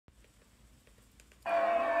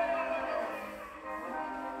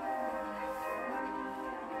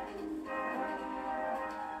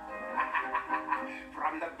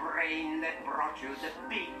brain that brought you the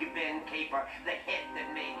Big Ben caper, the head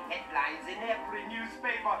that made headlines in every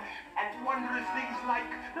newspaper, and wondrous things like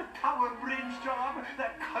the Tower Bridge job,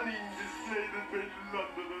 that cunning display that made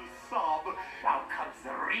Londoners sob. Now comes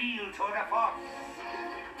the real tour de force,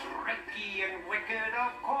 tricky and wicked,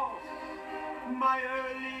 of course. My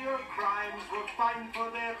earlier crimes were fine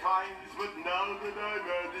for their times, but now that I've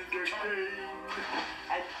had it again,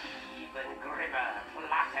 an even grimmer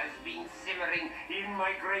plot has been simmering in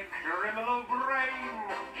my great criminal brain.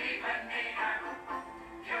 Even meaner,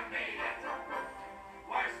 you made it.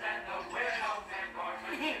 Worse than the widows and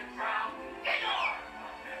orphans drowned.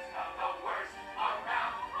 Enormous of the worst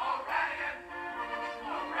around. O'Regan,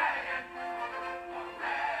 O'Regan, the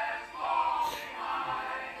rest falling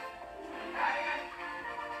high.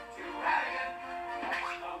 To Reagan,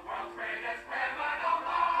 the world's greatest criminal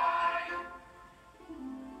mind.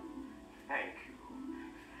 Thank you.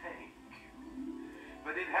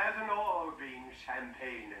 But it hasn't all been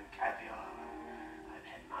champagne and caviar. I've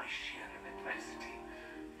had my share of adversity,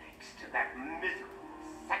 thanks to that miserable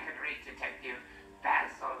second-rate detective,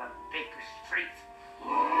 Basil of Baker Street.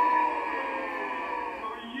 For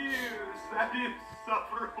years, that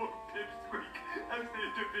insufferable pipsqueak has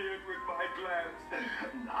interfered with my plans.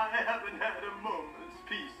 I haven't had a moment's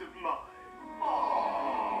peace of mind.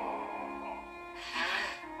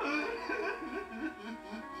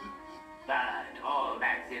 But all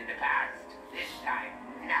that's in the past. This time,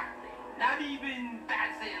 nothing, not even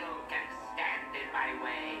Basil, can stand in my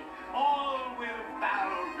way. All will bow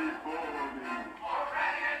before me.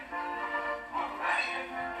 O'Regan, O'Regan,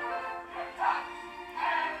 you're tough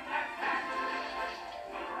and effective.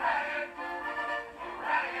 O'Regan,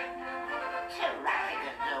 O'Regan.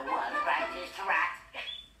 O'Regan, the world's brightest rat.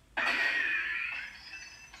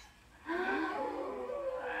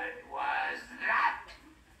 What was that?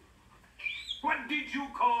 What did you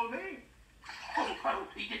call me? Oh,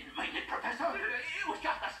 he didn't mean it, Professor. It was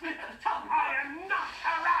just a slip of the tongue. I am not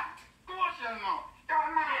a rat. Of course you're not. You're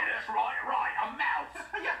a mouse. Yes, right, a mouse.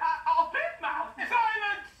 Yeah, a big mouse.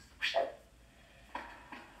 Silence!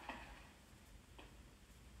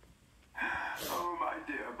 Oh, my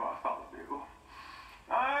dear Bartholomew,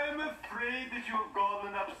 I'm afraid that you've gone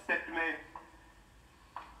and upset me.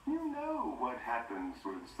 You know what happens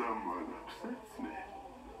when someone upsets me.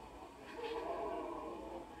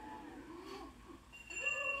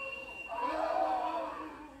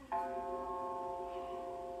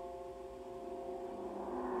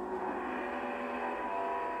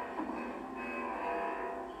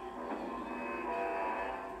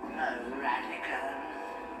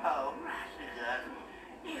 Oh, Ratigan,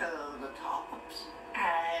 you're the tops,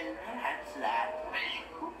 and that's that.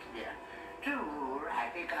 Yeah. To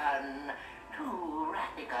Ratigan, to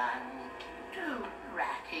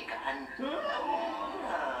Ratigan, the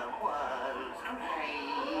world's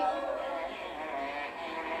great.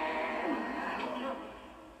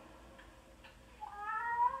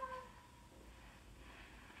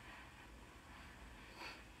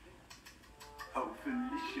 Oh,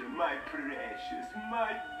 Felicia, my precious,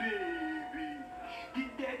 my baby. Did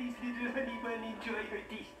Daddy's little honey bun enjoy her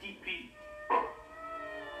tasty treat?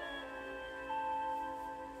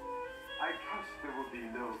 I trust there will be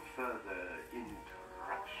no further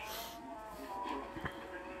interruption.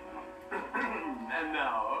 And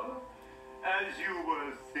now, as you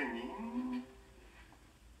were singing,